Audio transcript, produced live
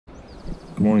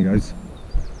Good morning, guys.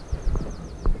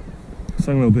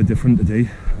 Something a little bit different today.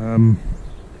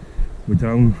 We're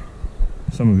down,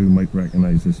 some of you might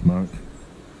recognise this mark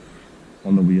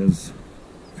on the weirs,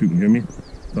 if you can hear me.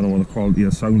 Don't know what the quality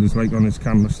of sound is like on this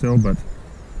camera still, but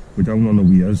we're down on the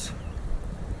weirs.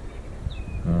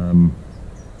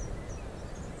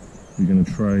 We're going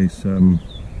to try some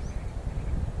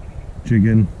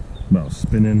jigging, well,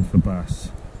 spinning for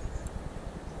bass.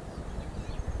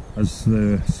 As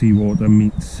the seawater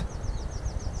meets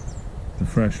the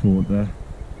fresh water,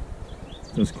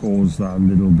 it does cause that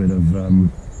little bit of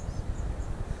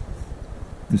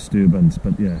disturbance,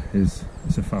 but yeah, it's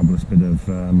a fabulous bit of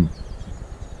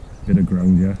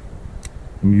ground here.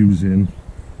 I'm using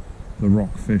the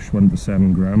rockfish 1 to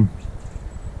 7 gram,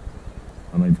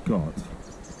 and I've got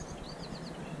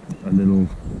a little,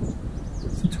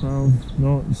 it's a 12,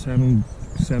 no, 7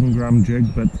 gram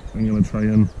jig, but I'm going to try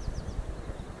and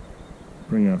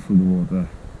bring that through the water.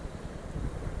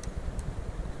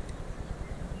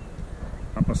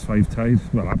 5:30 tide,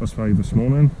 well, 5:30 this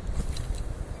morning.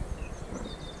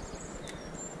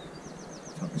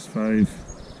 5:30,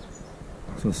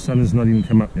 so the sun has not even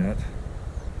come up yet.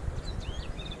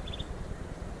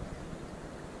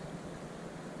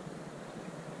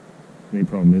 The only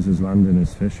problem is landing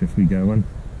his fish if we get one.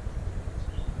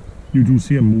 You do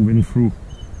see him moving through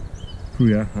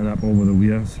here and up over the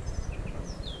weirs.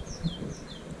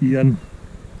 Ian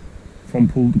from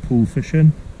pool to pool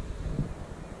fishing.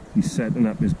 He's setting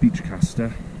up his beach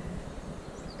caster.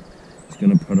 He's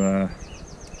going to put a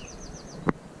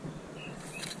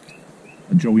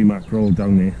joey mackerel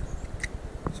down there,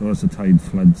 so as the tide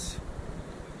floods.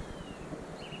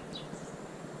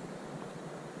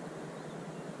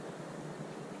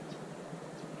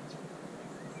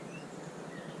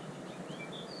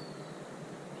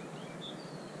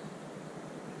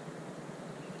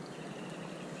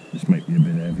 This might be a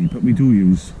bit heavy, but we do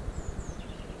use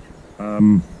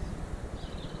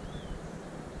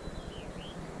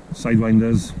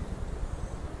sidewinders,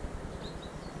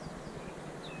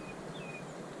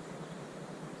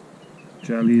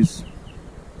 jellies,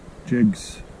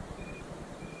 jigs.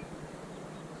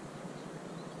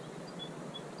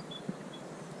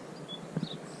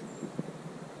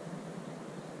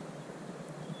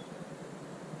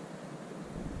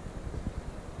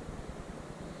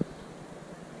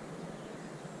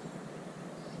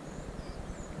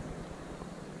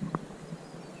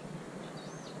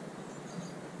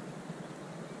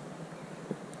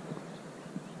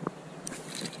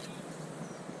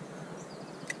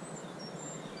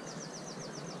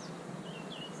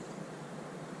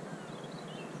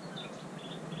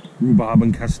 Rhubarb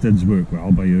and custards work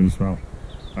well by here as well.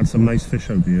 Had some nice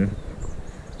fish out here.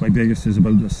 My biggest is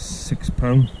about a 6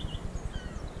 pound,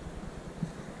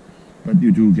 but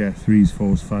you do get 3s,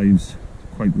 4s, 5s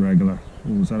quite regular.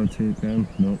 Oh, was that a take then?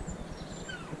 No.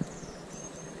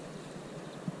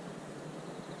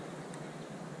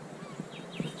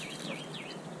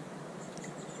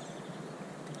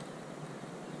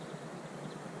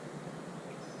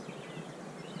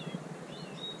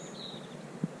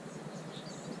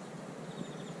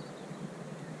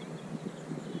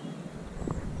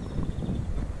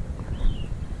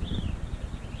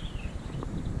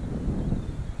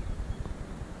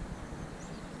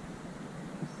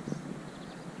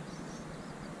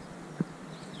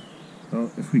 Well,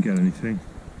 if we get anything,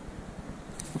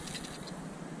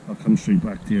 I'll come straight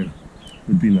back to you. It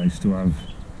would be nice to have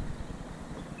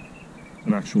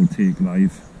an actual take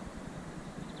live.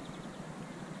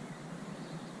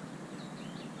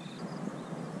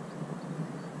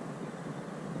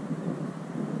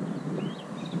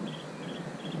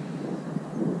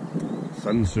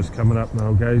 Sun's just coming up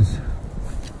now, guys.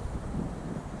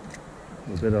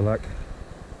 A bit of luck,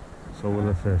 so will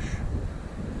the fish.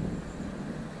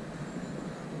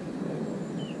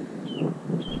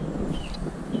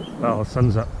 Well, the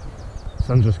sun's up,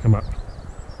 sun's just come up,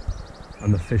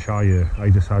 and the fish are here. I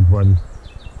just had one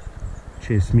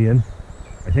chase me in.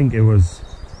 I think it was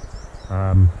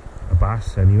a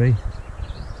bass anyway,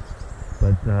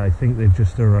 but I think they've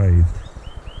just arrived.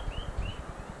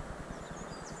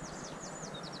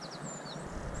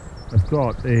 I've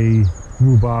got a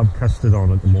rhubarb custard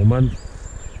on at the moment,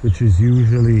 which is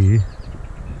usually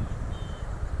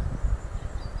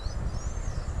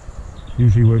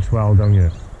works well down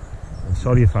here. I'm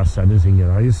sorry if our sun is in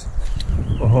your eyes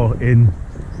or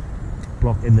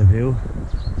blocking the view.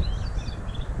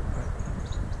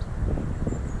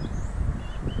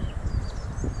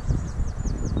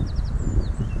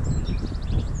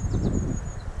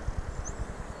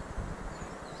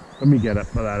 When we get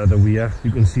up out of the weir,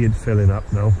 you can see it filling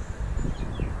up now.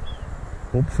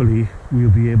 hopefully we'll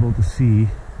be able to see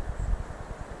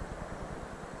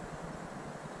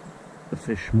the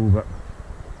fish move up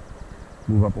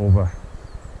over.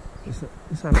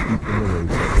 Let's have a peek in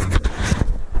the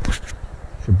way.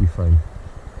 Should be fine.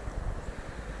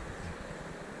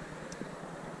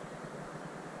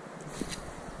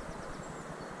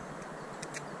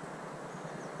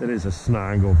 There is a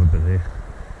snag over there.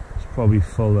 It's probably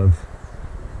full of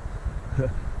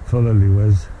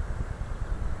lures.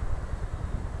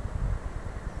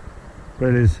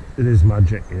 But it is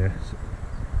magic here.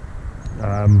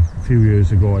 A few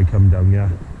years ago I come down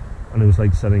here and it was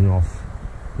like setting off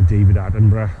with David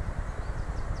Attenborough.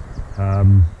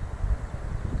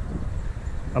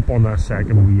 Up on that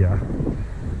second weir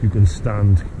you can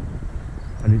stand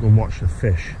and you can watch the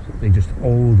fish. They just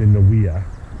hold in the weir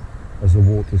as the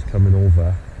water's coming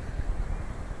over,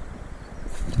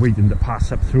 waiting to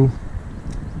pass up through,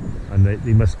 and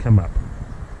they must come up,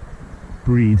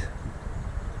 breed,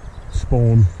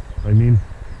 spawn, and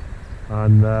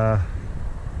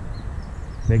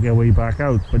make their way back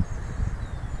out. But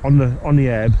on the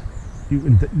ebb,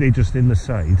 they're just in the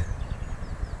side,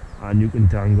 and you can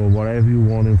dangle whatever you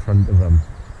want in front of them,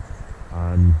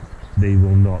 and they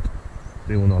will not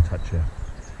touch you.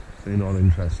 They're not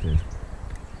interested.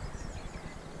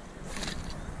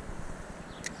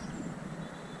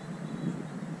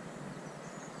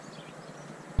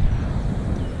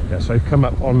 Yes, I've come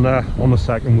up on the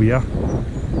second weir.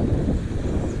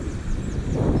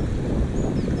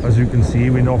 As you can see,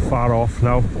 we're not far off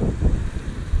now,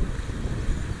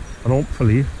 and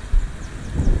hopefully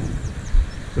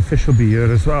the fish will be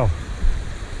here as well.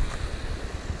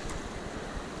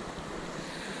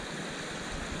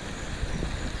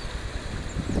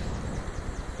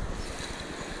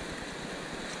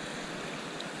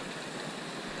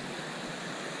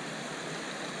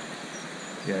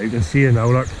 Yeah, you can see it now,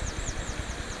 look.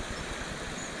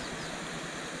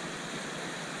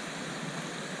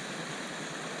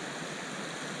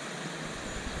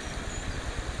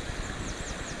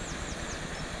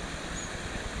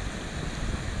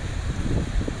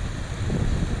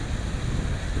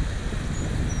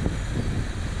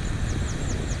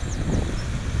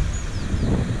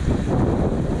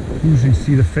 Usually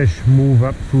see the fish move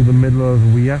up through the middle of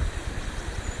the weir.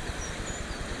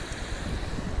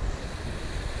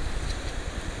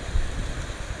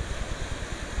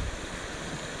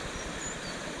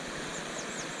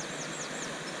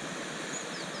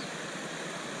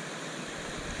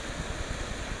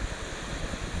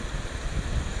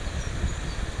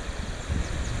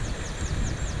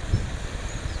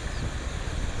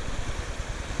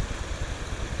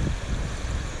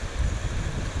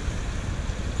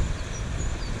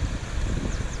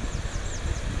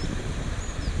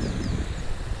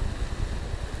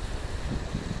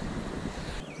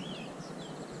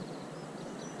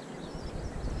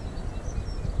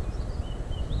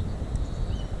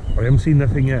 I haven't seen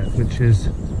nothing yet, which is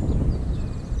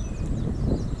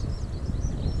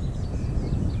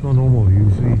not normal.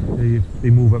 Usually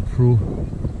they move up through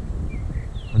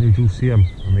and you do see them,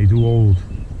 and they do hold.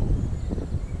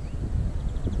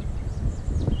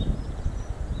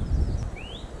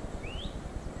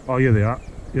 Oh, here they are.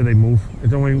 Here they move. I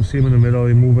don't want you to see them in the middle.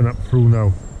 They're moving up through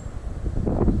now.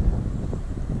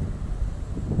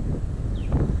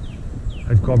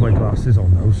 I've got my glasses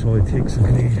on now, so it takes the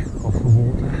glare off the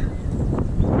water.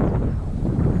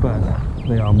 But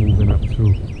they are moving up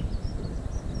through.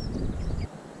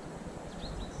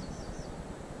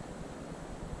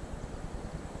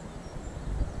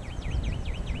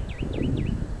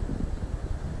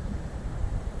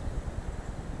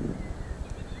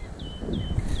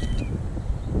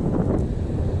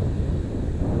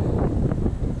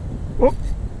 Oh,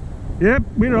 yep,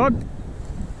 we're on.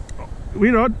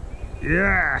 We're on.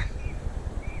 Yeah.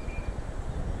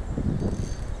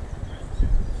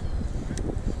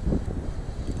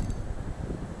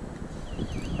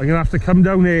 I'm gonna have to come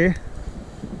down here.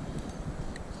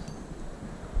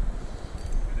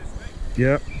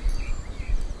 Yeah.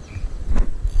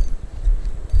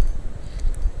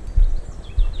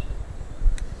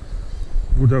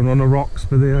 Go down on the rocks,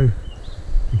 but there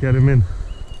to get him in.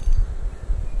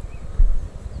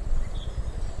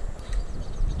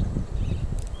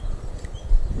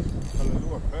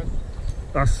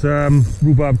 That's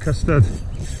rhubarb custard.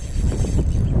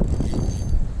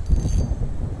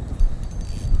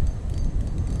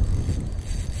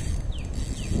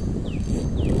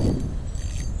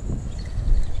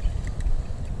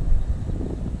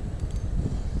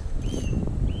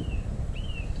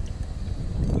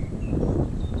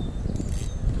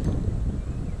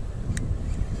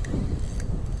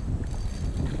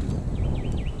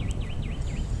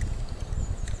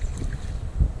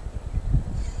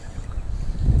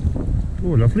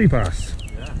 Oh, lovely bass.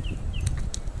 Yeah.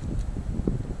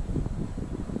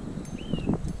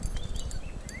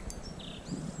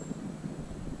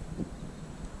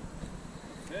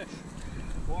 Fish.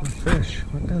 What? Fish.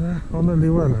 Look at that on the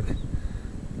lure, look.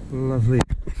 Lovely.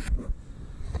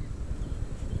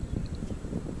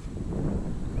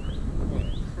 What a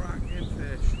cracking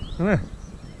fish. Isn't it?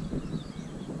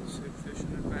 Sid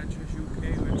Fishing Adventures UK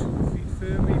with 2 feet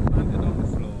firmly planted on the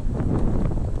floor.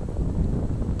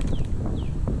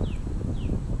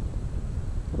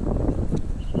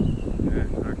 Yeah,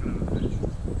 cracking of a fish.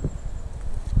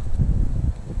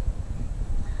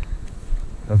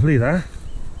 Lovely there.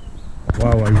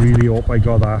 Wow, I really hope I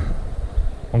got that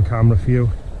on camera for you.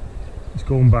 It's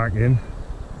going back in.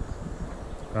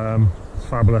 It's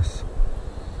fabulous.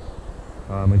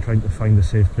 I'm trying to find a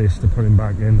safe place to put him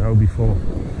back in now before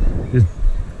it's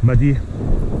muddy.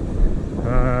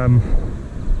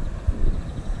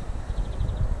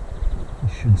 He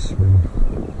should swim.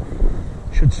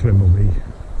 Should swim away.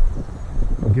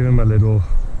 I'll give him a little.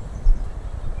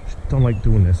 Don't like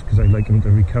doing this because I like him to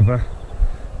recover,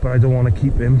 but I don't want to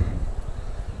keep him,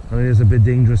 and it is a bit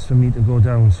dangerous for me to go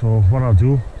down. So what I'll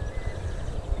do,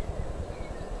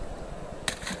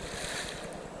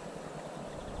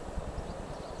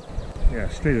 yeah,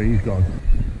 straight away he's gone.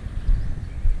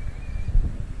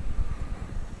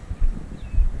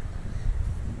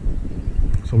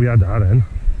 So we had that in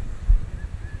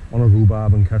on a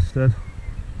rhubarb and custard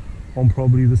on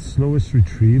probably the slowest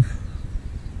retrieve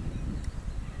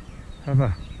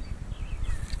ever.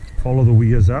 Follow the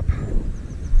weirs up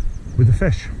with the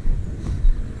fish,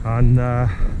 and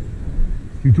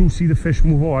you do see the fish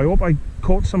move. Oh, I hope I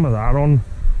caught some of that on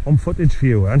footage for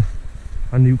you,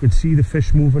 and you could see the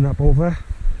fish moving up over.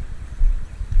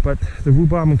 But the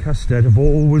rhubarb and custard have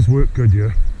always worked good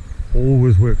here,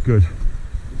 always worked good.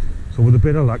 So with a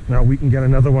bit of luck now we can get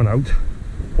another one out,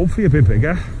 hopefully a bit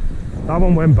bigger. That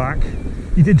one went back.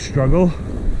 He did struggle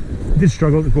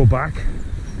to go back,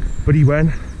 but he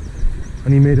went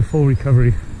and he made a full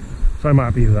recovery, so I'm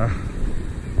happy with that.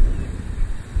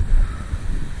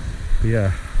 But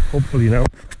yeah, hopefully now,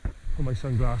 put my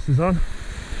sunglasses on,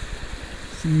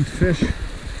 see these fish.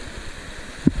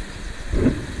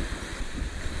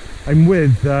 I'm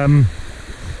with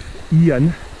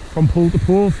Ian from Pole to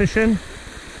Pole Fishing.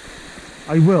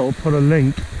 I will put a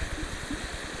link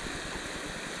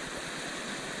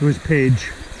to his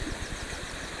page.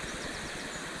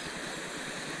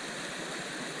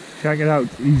 Check it out.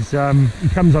 He's he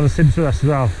comes on a Sims with us as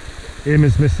well. Him,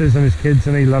 his missus and his kids,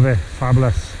 and they love it.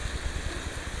 Fabulous.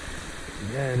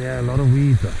 Yeah, a lot of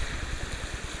weed.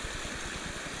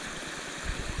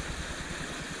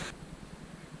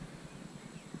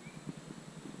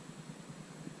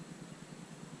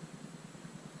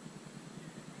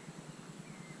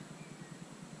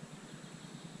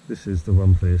 This is the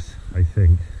one place I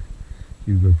think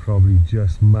you could probably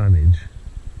just manage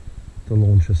to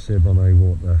launch a sieve on high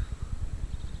water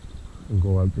and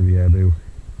go out to the Ebu,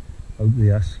 out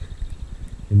the Usk,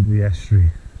 into the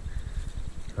estuary.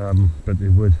 But it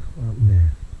would,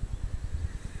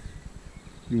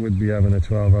 you would be having a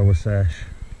 12-hour sesh.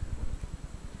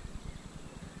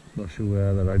 Not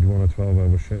sure that I'd want a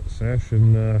 12-hour sesh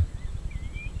in the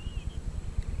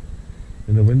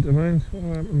winter, mind.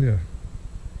 What happened here?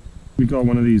 We got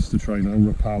one of these to try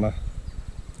now, Rapala,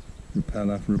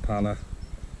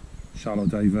 shallow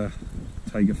diver,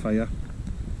 tiger fire.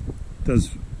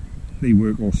 They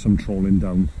work awesome trawling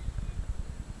down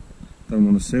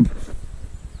on a sib,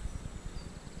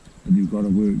 and you've got to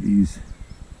work these.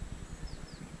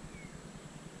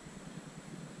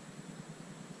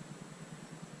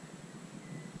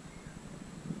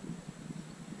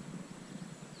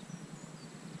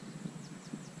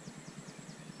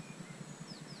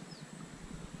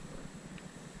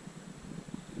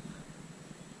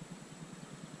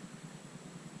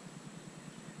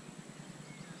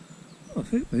 I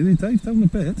think they dived down a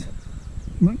bit.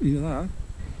 I'm happy with that.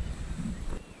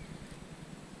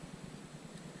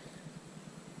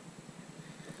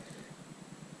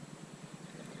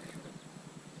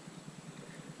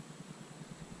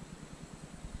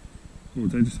 Oh,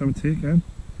 did I just have a take in?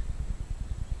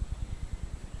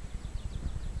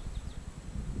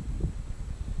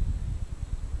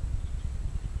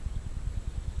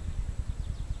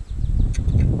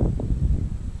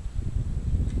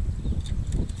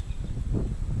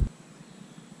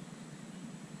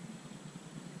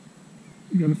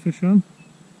 You got a fish on?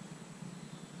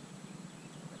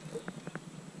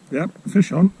 Yep,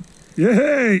 fish on.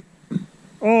 Yay!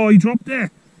 Oh, he dropped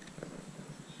there.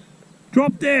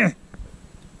 Dropped there.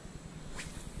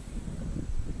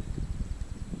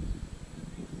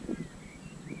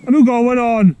 What you going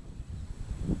on?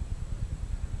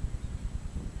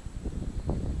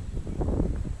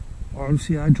 Oh,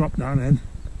 see, I dropped down then.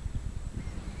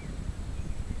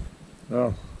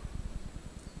 Oh,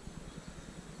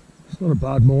 it's not a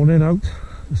bad morning out.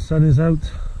 The sun is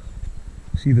out.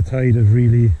 See, the tide has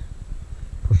really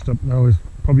pushed up now. It's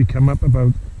probably come up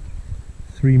about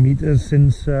 3 meters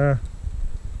since we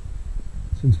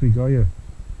got here.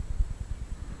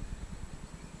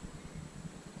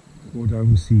 Go down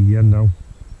and see again now.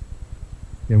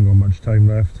 We haven't got much time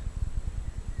left.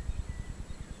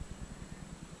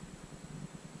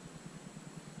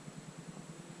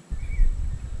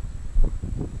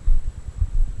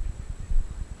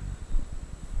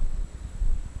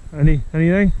 Anything?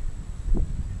 Only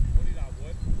that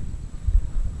wood.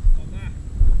 On that.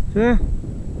 Yeah?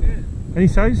 Yeah. Any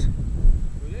size?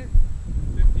 Was it?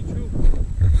 52.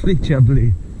 Fleet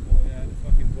jubbly. Oh yeah, the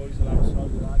fucking boys are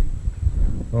outside with Addy.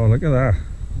 Oh, look at that.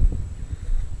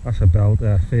 That's a belt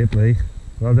there, fair play.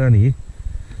 Well done, eh?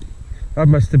 That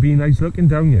must have been nice looking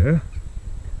down here.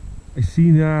 I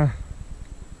seen and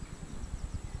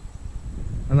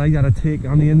I got a take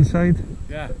on the inside.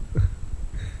 Yeah.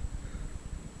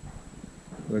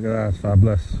 Look at that,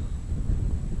 fabulous.